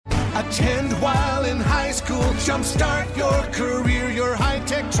Attend while in high school. Jumpstart your career. Your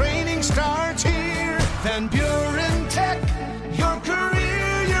high-tech training starts here. Van Buren Tech. Your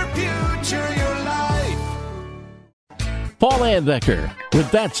career, your future, your life. Paul Anbecker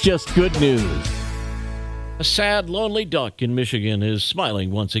with That's Just Good News. A sad, lonely duck in Michigan is smiling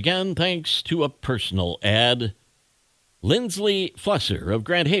once again thanks to a personal ad. Lindsley Flesser of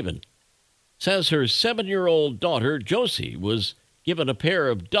Grand Haven says her 7-year-old daughter, Josie, was given a pair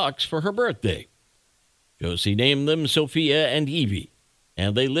of ducks for her birthday. Josie named them Sophia and Evie,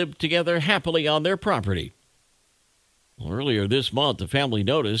 and they lived together happily on their property. Well, earlier this month, the family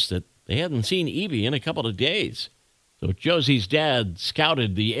noticed that they hadn't seen Evie in a couple of days. So Josie's dad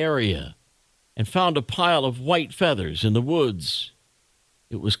scouted the area and found a pile of white feathers in the woods.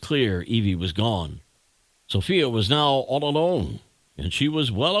 It was clear Evie was gone. Sophia was now all alone, and she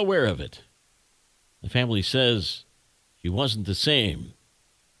was well aware of it. The family says she wasn't the same.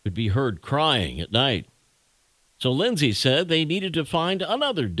 Could be heard crying at night. So Lindsay said they needed to find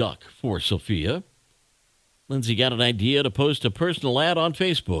another duck for Sophia. Lindsay got an idea to post a personal ad on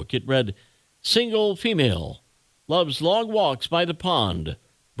Facebook. It read, "Single female, loves long walks by the pond,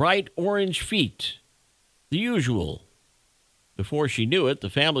 bright orange feet, the usual." Before she knew it, the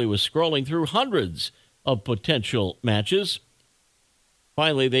family was scrolling through hundreds of potential matches.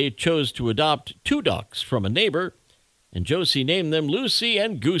 Finally, they chose to adopt 2 ducks from a neighbor, and Josie named them Lucy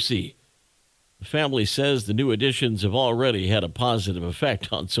and Goosey. The family says the new additions have already had a positive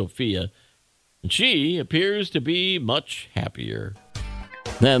effect on Sophia, and she appears to be much happier.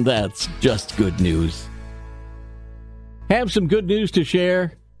 And that's just good news. Have some good news to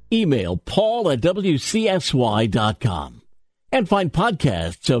share? Email paul@wcsy.com and find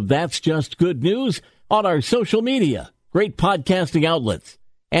podcasts of That's Just Good News on our social media, great podcasting outlets,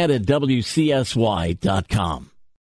 and at wcsy.com.